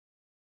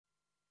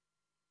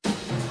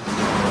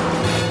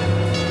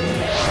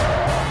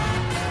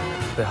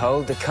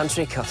behold the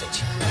country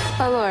cottage.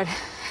 Oh, Lord,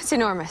 it's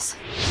enormous.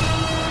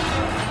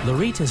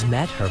 Larita's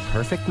met her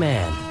perfect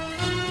man.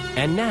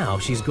 And now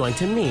she's going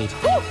to meet...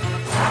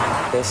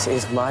 This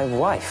is my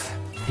wife.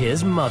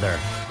 His mother.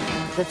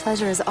 The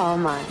pleasure is all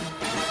mine.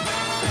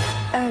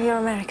 Oh, you're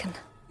American.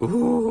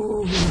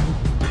 Ooh.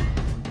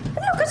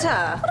 Look at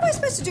her! What am I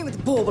supposed to do with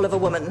the bauble of a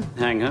woman?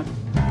 Hang her.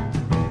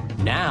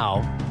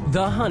 Now,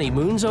 the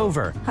honeymoon's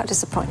over. How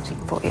disappointing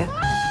for you.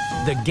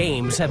 The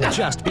games have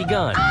just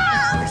begun.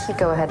 You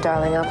go ahead,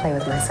 darling. I'll play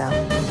with myself.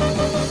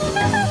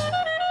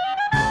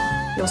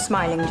 You're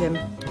smiling, Jim.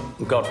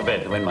 God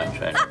forbid the wind might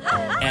change.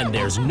 And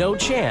there's no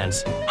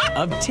chance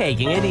of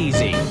taking it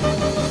easy.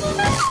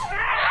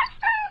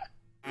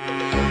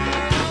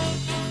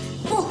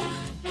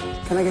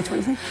 Can I get you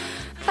anything?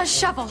 A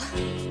shovel.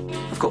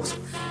 Of course.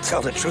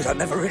 Tell the truth, I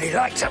never really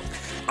liked her.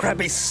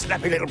 Crabby,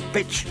 snappy little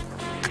bitch.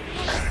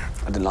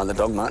 I didn't like the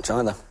dog much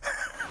either.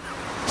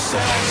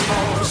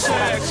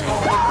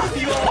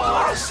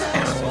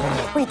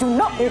 We do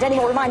not need any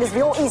more reminders of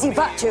your easy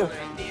virtue.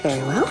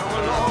 Very well.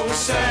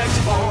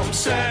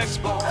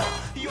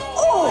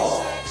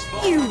 Oh,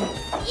 you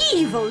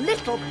evil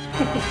little...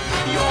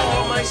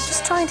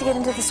 Just trying to get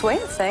into the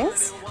swing of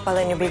things. Well,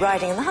 then you'll be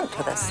riding in the hunt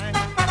with us.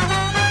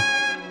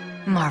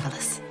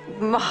 Marvelous.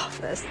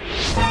 Marvelous.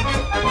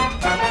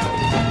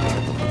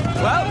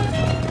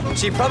 Well,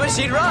 she promised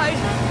she'd ride.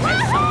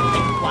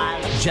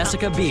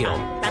 Jessica Biel,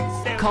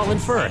 Colin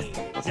Firth,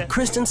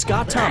 Kristen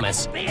Scott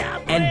Thomas,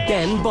 and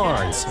Ben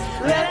Barnes.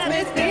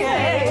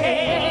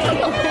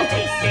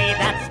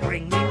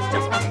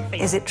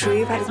 Is it true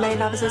you've had as many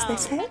lovers as they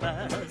say?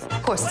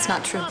 Of course it's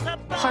not true.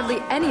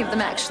 Hardly any of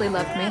them actually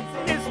loved me.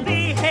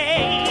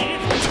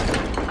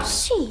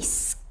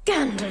 She's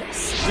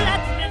scandalous.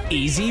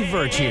 Easy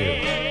Virtue.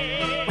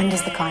 When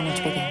does the carnage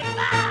begin?